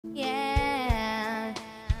Yeah.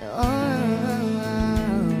 Oh,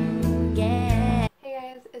 yeah. Hey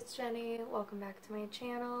guys, it's Jenny. Welcome back to my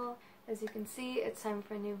channel. As you can see, it's time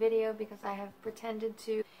for a new video because I have pretended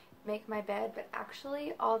to make my bed, but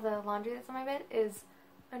actually all the laundry that's on my bed is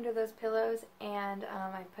under those pillows, and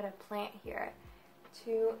I put a plant here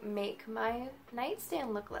to make my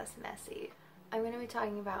nightstand look less messy. I'm going to be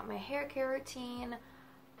talking about my hair care routine.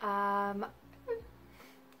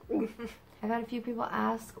 I've had a few people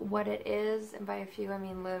ask what it is, and by a few I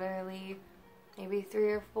mean literally maybe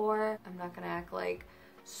 3 or 4. I'm not gonna act like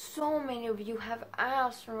so many of you have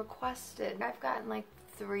asked and requested. I've gotten like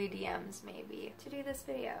 3 DMs maybe to do this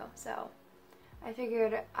video, so I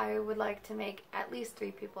figured I would like to make at least 3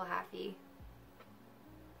 people happy.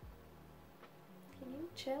 Can you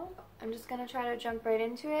chill? I'm just gonna try to jump right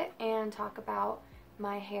into it and talk about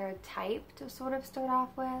my hair type to sort of start off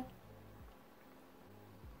with.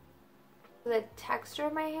 The texture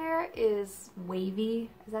of my hair is wavy.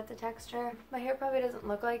 Is that the texture? My hair probably doesn't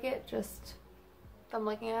look like it just from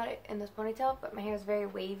looking at it in this ponytail, but my hair is very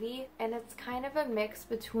wavy, and it's kind of a mix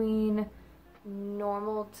between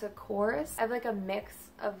normal to coarse. I have like a mix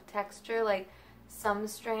of texture, like some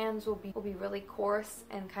strands will be really coarse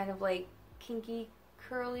and kind of like kinky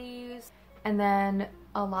curlies, and then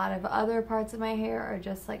a lot of other parts of my hair are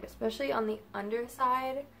just like, especially on the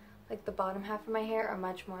underside, like the bottom half of my hair are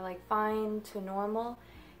much more like fine to normal,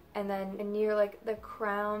 and then near like the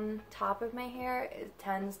crown top of my hair it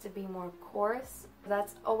tends to be more coarse.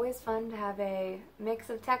 That's always fun to have a mix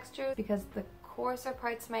of textures because the coarser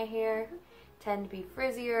parts of my hair tend to be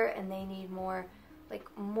frizzier and they need more like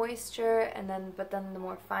moisture, and then but then the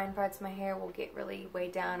more fine parts of my hair will get really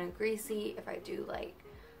weighed down and greasy if I do like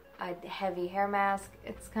a heavy hair mask.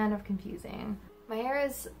 It's kind of confusing. My hair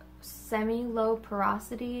is semi-low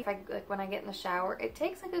porosity. Like when I get in the shower, it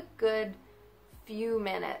takes like a good few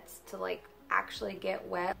minutes to like actually get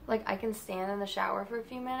wet. Like I can stand in the shower for a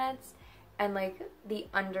few minutes and like the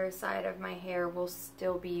underside of my hair will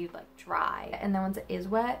still be like dry, and then once it is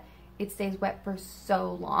wet, it stays wet for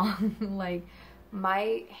so long. Like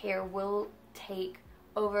my hair will take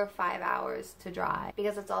over 5 hours to dry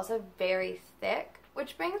because it's also very thick,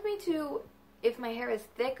 which brings me to if my hair is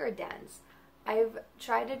thick or dense. I've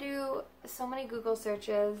tried to do so many Google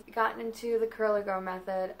searches, gotten into the curly girl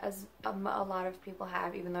method, as a lot of people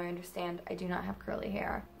have, even though I understand I do not have curly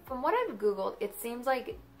hair. From what I've Googled, it seems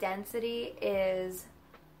like density is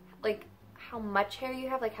like how much hair you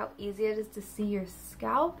have, like how easy it is to see your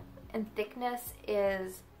scalp, and thickness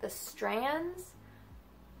is the strands.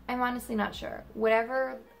 I'm honestly not sure.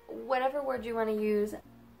 Whatever word you want to use,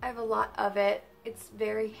 I have a lot of it. It's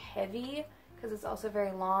very heavy because it's also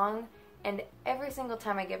very long. And every single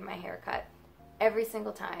time I give my hair cut, every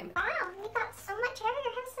single time. Wow, you got so much hair,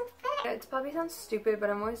 your hair's so thick. It probably sounds stupid,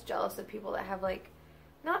 but I'm always jealous of people that have like,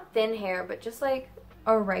 not thin hair, but just like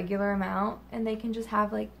a regular amount, and they can just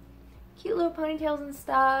have like cute little ponytails and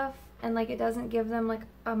stuff, and like it doesn't give them like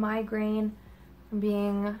a migraine from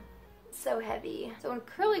being so heavy. So in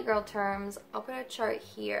curly girl terms, I'll put a chart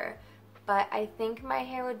here, but I think my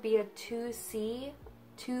hair would be a 2B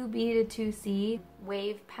to 2C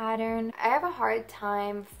wave pattern. I have a hard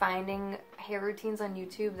time finding hair routines on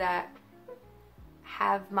YouTube that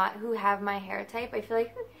have my hair type. I feel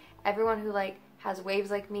like everyone who like has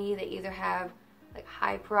waves like me, they either have like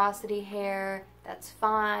high porosity hair that's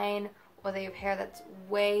fine, or they have hair that's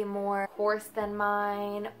way more coarse than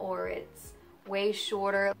mine, or it's way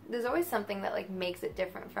shorter. There's always something that like makes it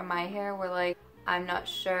different from my hair, where like I'm not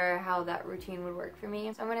sure how that routine would work for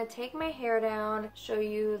me. So I'm going to take my hair down, show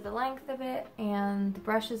you the length of it and the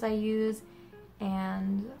brushes I use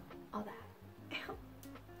and all that. Ow.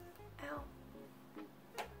 Ow.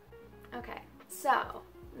 Okay, so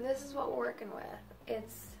this is what we're working with.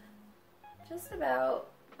 It's just about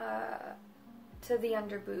to the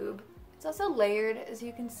under boob. It's also layered, as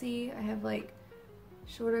you can see. I have like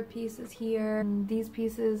shorter pieces here, and these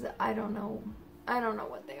pieces, I don't know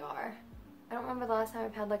what they are. I don't remember the last time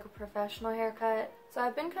I've had like a professional haircut. So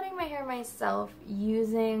I've been cutting my hair myself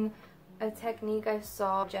using a technique I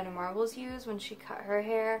saw Jenna Marbles use when she cut her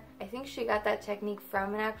hair. I think she got that technique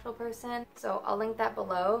from an actual person, so I'll link that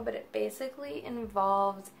below, but it basically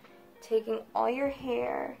involves taking all your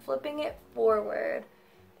hair, flipping it forward,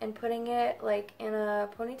 and putting it like in a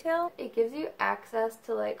ponytail. It gives you access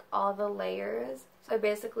to like all the layers. So I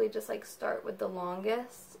basically just like start with the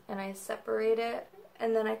longest and I separate it,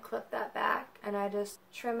 and then I clip that back and I just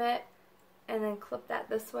trim it and then clip that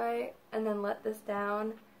this way and then let this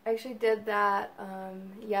down. I actually did that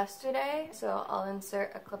yesterday, so I'll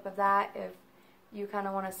insert a clip of that if you kind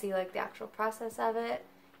of want to see like the actual process of it.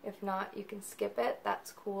 If not, you can skip it.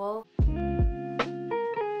 That's cool.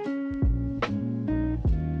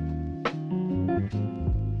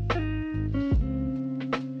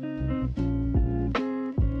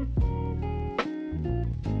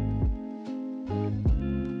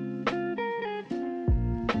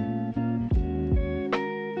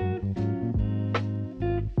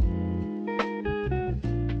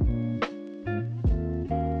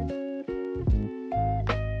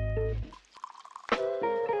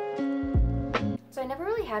 So I never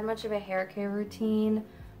really had much of a hair care routine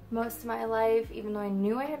most of my life, even though I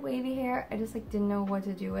knew I had wavy hair. I just like didn't know what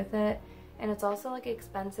to do with it. And it's also like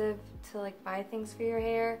expensive to like buy things for your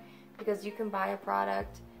hair, because you can buy a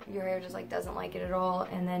product, your hair just like doesn't like it at all,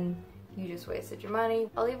 and then you just wasted your money.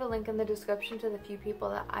 I'll leave a link in the description to the few people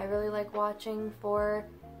that I really like watching for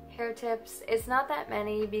hair tips. It's not that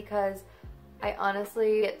many because I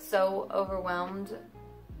honestly get so overwhelmed.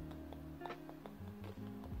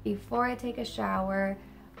 Before I take a shower,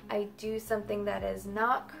 I do something that is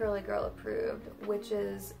not Curly Girl approved, which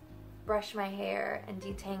is brush my hair and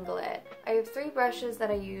detangle it. I have 3 brushes that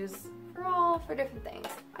I use for different things.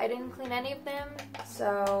 I didn't clean any of them,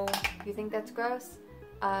 so if you think that's gross,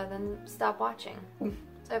 then stop watching.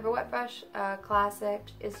 So I have a wet brush, classic.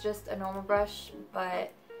 It's just a normal brush,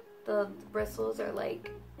 but the bristles are like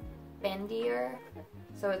bendier,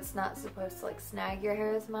 so it's not supposed to like snag your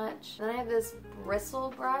hair as much. Then I have this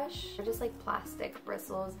bristle brush. They're just like plastic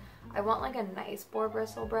bristles. I want like a nice boar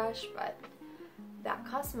bristle brush, but that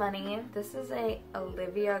costs money. This is a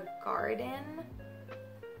Olivia Garden.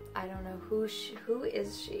 I don't know who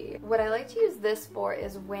is she. What I like to use this for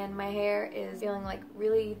is when my hair is feeling like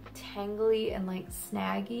really tangly and like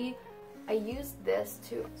snaggy. I use this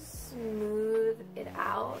to smooth it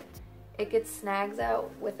out. It gets snags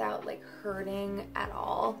out without like hurting at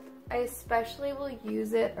all. I especially will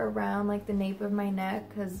use it around like the nape of my neck,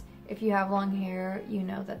 because if you have long hair, you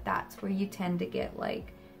know that that's where you tend to get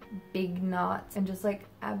like big knots and just like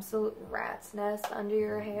absolute rat's nest under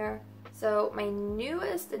your hair. So my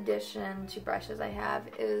newest addition to brushes I have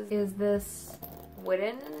is this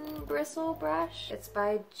wooden bristle brush. It's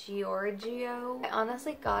by Giorgio. I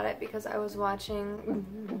honestly got it because I was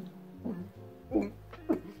watching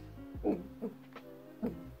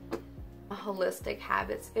a Holistic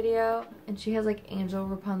Habits video, and she has like Angel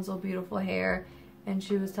Rapunzel beautiful hair, and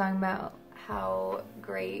she was talking about how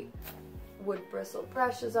great wood bristle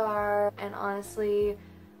brushes are. And honestly,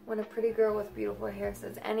 when a pretty girl with beautiful hair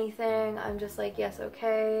says anything, I'm just like, yes,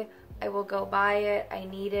 okay, I will go buy it. I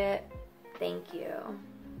need it. Thank you.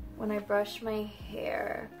 When I brush my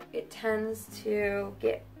hair, it tends to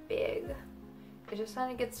get big. It just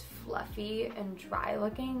kind of gets fluffy and dry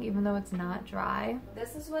looking, even though it's not dry.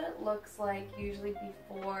 This is what it looks like usually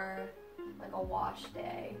before like a wash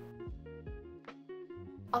day.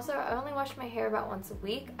 Also, I only wash my hair about once a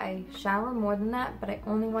week. I shower more than that, but I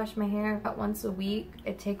only wash my hair about once a week.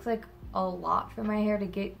 It takes like a lot for my hair to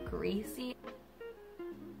get greasy.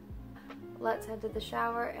 Let's head to the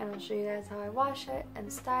shower and I'll show you guys how I wash it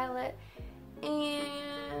and style it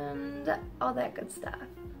and all that good stuff.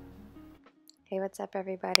 Hey, what's up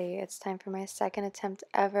everybody? It's time for my second attempt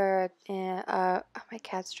ever. Oh, my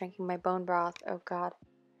cat's drinking my bone broth. Oh god.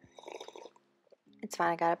 It's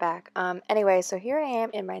fine, I got it back. Anyway, so here I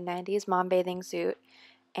am in my 90s mom bathing suit,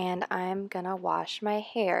 and I'm gonna wash my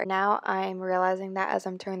hair. Now I'm realizing that as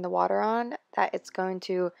I'm turning the water on, that it's going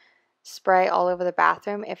to spray all over the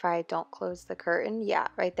bathroom if I don't close the curtain. Yeah,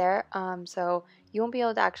 right there. So you won't be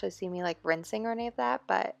able to actually see me like rinsing or any of that,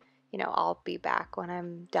 but you know, I'll be back when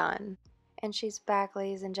I'm done. And she's back,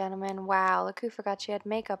 ladies and gentlemen. Wow, look who forgot she had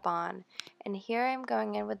makeup on. And here I'm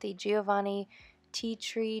going in with the Giovanni Tea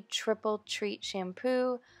Tree Triple Treat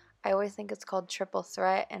Shampoo. I always think it's called Triple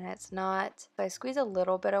Threat, and it's not. So I squeeze a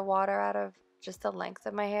little bit of water out of just the length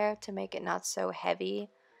of my hair to make it not so heavy.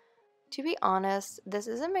 To be honest, this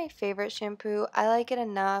isn't my favorite shampoo. I like it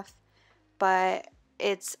enough, but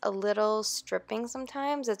it's a little stripping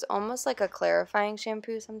sometimes. It's almost like a clarifying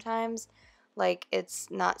shampoo sometimes. Like,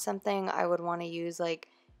 it's not something I would want to use like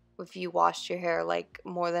if you washed your hair like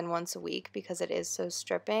more than once a week, because it is so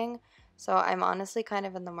stripping. So I'm honestly kind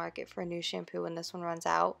of in the market for a new shampoo when this one runs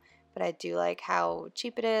out, but I do like how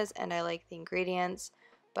cheap it is and I like the ingredients.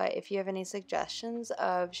 But if you have any suggestions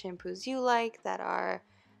of shampoos you like that are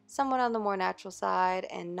somewhat on the more natural side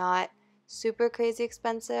and not super crazy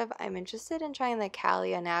expensive, I'm interested in trying the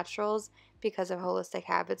Calia Naturals because of Holistic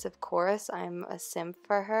Habits. Of course, I'm a simp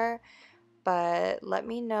for her, but let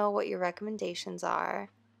me know what your recommendations are.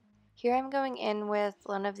 Here I'm going in with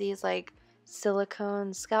one of these like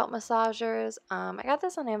silicone scalp massagers. I got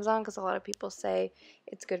this on Amazon because a lot of people say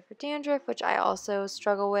it's good for dandruff, which I also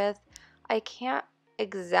struggle with. I can't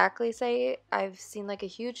exactly say I've seen like a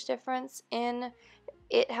huge difference in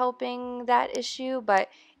it helping that issue, but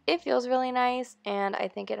it feels really nice, and I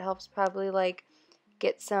think it helps probably like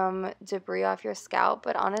get some debris off your scalp.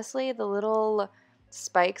 But honestly, the little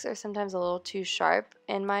spikes are sometimes a little too sharp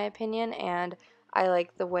in my opinion, and I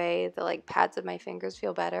like the way the like pads of my fingers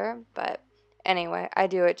feel better. But anyway, I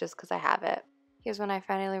do it just because I have it. Here's when I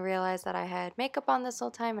finally realized that I had makeup on this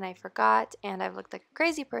whole time and I forgot, and I've looked like a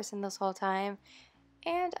crazy person this whole time.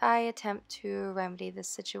 And I attempt to remedy this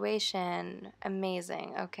situation.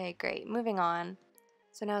 Amazing. Okay, great. Moving on.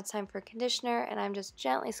 So now it's time for conditioner, and I'm just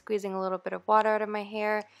gently squeezing a little bit of water out of my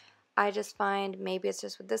hair. I just find, maybe it's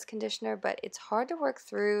just with this conditioner, but it's hard to work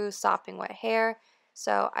through sopping wet hair.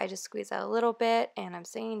 So I just squeeze out a little bit, and I'm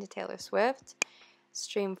singing to Taylor Swift,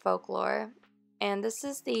 Stream Folklore. And this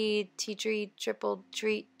is the Tea Tree Triple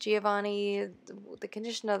Treat Giovanni, the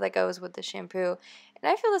conditioner that goes with the shampoo.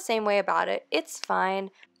 And I feel the same way about it. It's fine.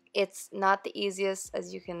 It's not the easiest,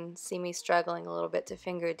 as you can see me struggling a little bit to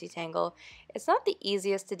finger detangle. It's not the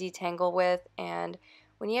easiest to detangle with, and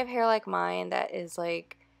when you have hair like mine that is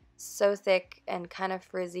like so thick and kind of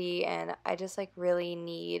frizzy, and I just like really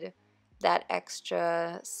need that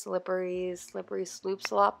extra slippery sloop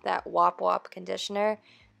slop, that wop wop conditioner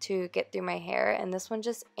to get through my hair, and this one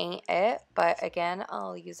just ain't it. But again,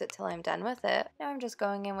 I'll use it till I'm done with it. Now I'm just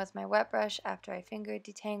going in with my wet brush after I finger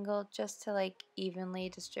detangle just to like evenly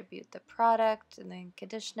distribute the product and then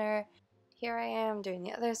conditioner. Here I am doing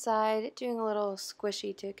the other side, doing a little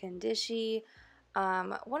squishy to condishy.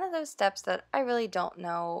 One of those steps that I really don't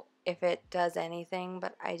know if it does anything,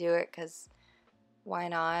 but I do it because why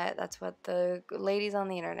not? That's what the ladies on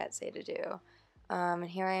the internet say to do. And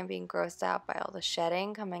here I am being grossed out by all the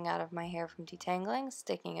shedding coming out of my hair from detangling,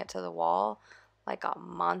 sticking it to the wall like a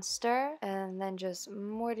monster. And then just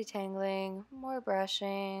more detangling, more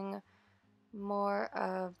brushing, more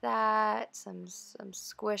of that, some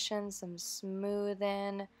squishing, some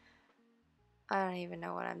smoothing. I don't even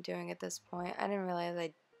know what I'm doing at this point. I didn't realize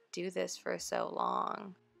I'd do this for so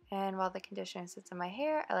long. And while the conditioner sits in my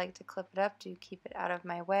hair, I like to clip it up to keep it out of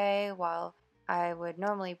my way while I would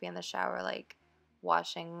normally be in the shower like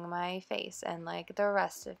washing my face and like the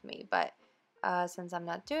rest of me. But since I'm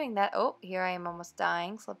not doing that, oh, here I am almost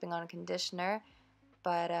dying, slipping on conditioner,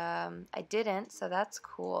 but I didn't, so that's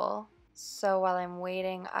cool. So while I'm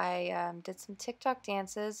waiting, I did some TikTok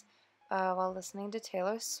dances while listening to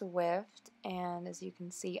Taylor Swift, and as you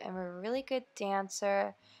can see, I'm a really good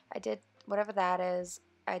dancer. I did whatever that is.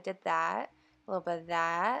 I did that, a little bit of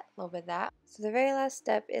that, a little bit of that. So the very last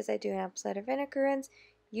step is I do an apple cider vinegar rinse.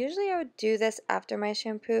 Usually I would do this after my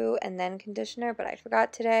shampoo and then conditioner, but I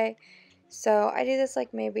forgot today. So I do this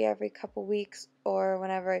like maybe every couple weeks or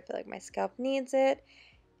whenever I feel like my scalp needs it.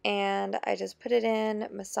 And I just put it in,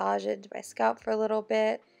 massage it into my scalp for a little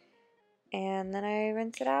bit, and then I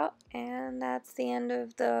rinse it out, and that's the end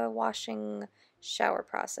of the washing shower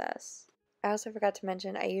process. I also forgot to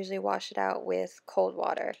mention I usually wash it out with cold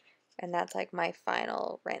water, and that's like my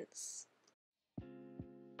final rinse.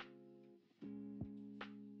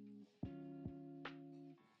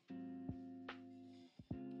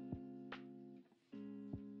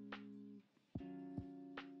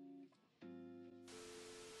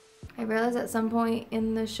 I realized at some point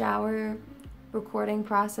in the shower recording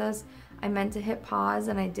process I meant to hit pause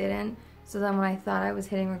and I didn't, so then when I thought I was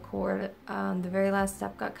hitting record, the very last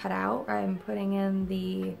step got cut out. I'm putting in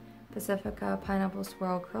the Pacifica Pineapple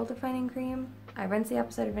Swirl Curl Defining Cream. I rinsed the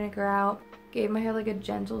apple cider vinegar out, gave my hair like a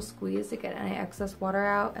gentle squeeze to get any excess water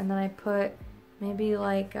out, and then I put maybe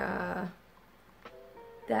like that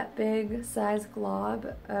big size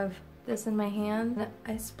glob of this in my hand.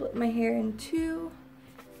 I split my hair in two,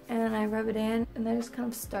 and I rub it in, and I just kind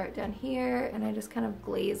of start down here, and I just kind of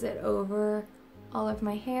glaze it over all of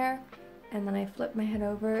my hair, and then I flip my head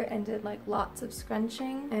over and did like lots of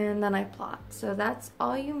scrunching, and then I plot. So that's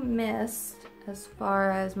all you missed as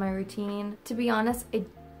far as my routine. To be honest,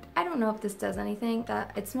 I don't know if this does anything.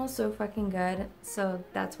 It smells so fucking good, so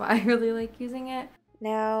that's why I really like using it.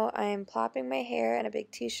 Now I'm plopping my hair in a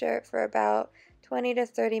big t-shirt for about 20 to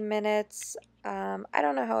 30 minutes. I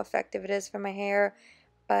don't know how effective it is for my hair,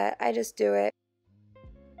 but I just do it.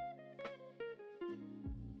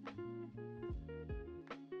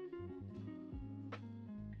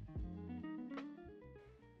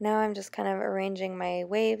 Now I'm just kind of arranging my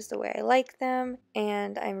waves the way I like them,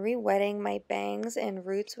 and I'm re-wetting my bangs and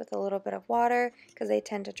roots with a little bit of water because they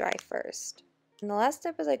tend to dry first. And the last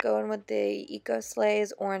step is I go in with the Ecolay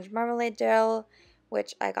Orange Marmalade Gel,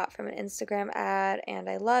 which I got from an Instagram ad and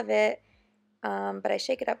I love it. But I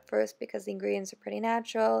shake it up first because the ingredients are pretty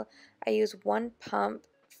natural. I use 1 pump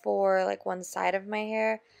for like one side of my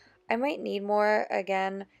hair. I might need more.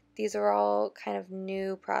 Again, these are all kind of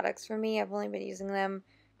new products for me. I've only been using them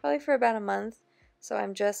probably for about a month. So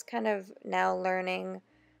I'm just kind of now learning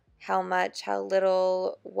how much, how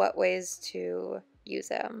little, what ways to use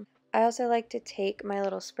them. I also like to take my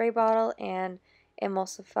little spray bottle and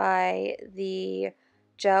emulsify the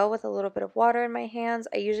gel with a little bit of water in my hands.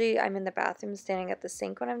 I'm in the bathroom standing at the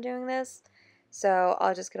sink when I'm doing this, so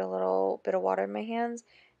I'll just get a little bit of water in my hands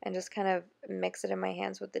and just kind of mix it in my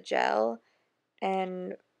hands with the gel,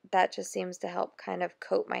 and that just seems to help kind of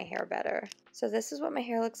coat my hair better. So this is what my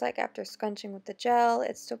hair looks like after scrunching with the gel.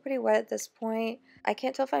 It's still pretty wet at this point. I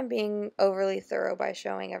can't tell if I'm being overly thorough by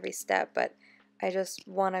showing every step, but I just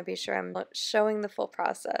want to be sure I'm showing the full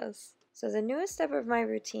process. So the newest step of my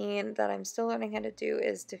routine that I'm still learning how to do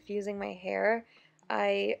is diffusing my hair.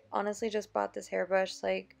 I honestly just bought this hairbrush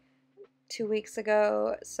like 2 weeks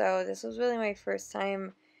ago, so this was really my first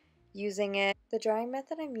time using it. The drying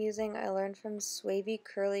method I'm using I learned from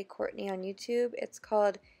µ_Courtney on YouTube. It's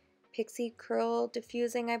called Pixie Curl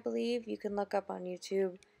Diffusing, I believe. You can look up on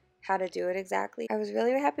YouTube how to do it exactly. I was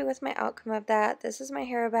really happy with my outcome of that. This is my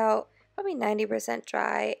hair about probably 90%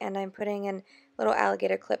 dry, and I'm putting a little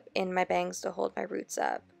alligator clip in my bangs to hold my roots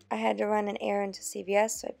up. I had to run an errand to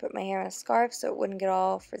CVS, so I put my hair in a scarf so it wouldn't get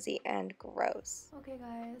all frizzy and gross. Okay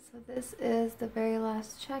guys, so this is the very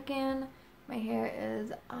last check-in. My hair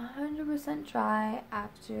is 100% dry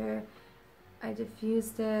after I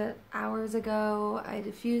diffused it hours ago. I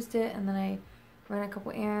diffused it and then I ran a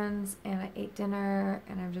couple errands and I ate dinner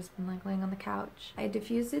and I've just been like laying on the couch. I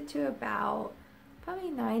diffused it to about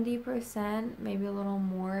probably 90%, maybe a little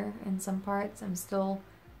more in some parts. I'm still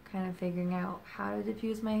kind of figuring out how to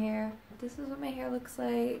diffuse my hair. This is what my hair looks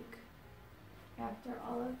like after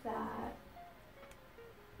all of that.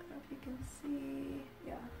 I don't know if you can see.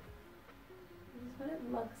 Yeah. This is what it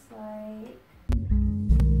looks like.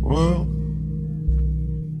 Well,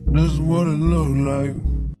 this is what it looks like.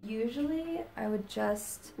 Usually I would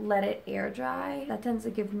just let it air dry. That tends to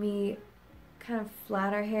give me kind of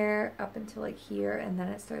flatter hair up until like here, and then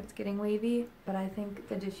it starts getting wavy. But I think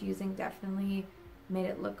the diffusing definitely made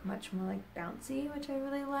it look much more like bouncy, which I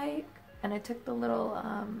really like. And I took the little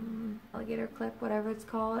alligator clip, whatever it's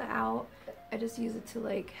called, out. I just use it to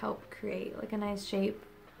like help create like a nice shape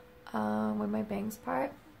where my bangs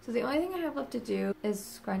part. So the only thing I have left to do is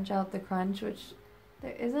scrunch out the crunch, which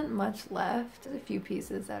there isn't much left. There's a few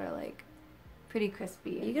pieces that are like pretty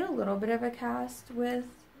crispy. You get a little bit of a cast with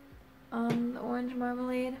the orange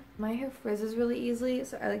marmalade. My hair frizzes really easily,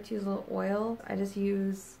 so I like to use a little oil. I just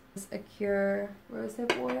use this Acure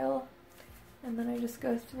rosehip oil, and then I just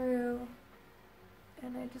go through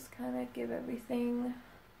and I just kind of give everything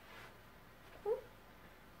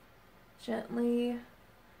gently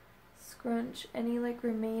scrunch any like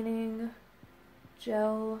remaining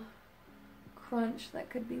gel crunch that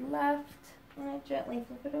could be left, and I gently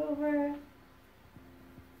flip it over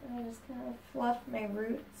and I just kind of fluff my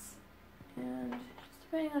roots. And just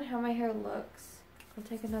depending on how my hair looks, I'll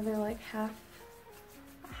take another like half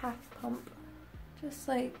pump, just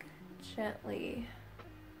like gently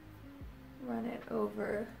run it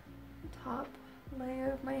over the top layer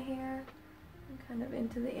of my hair and kind of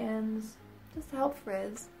into the ends just to help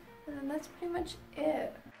frizz. And then that's pretty much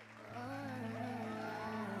it.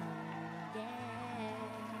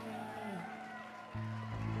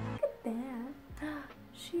 Look at that.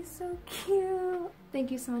 She's so cute.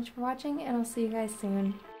 Thank you so much for watching, and I'll see you guys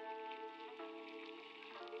soon.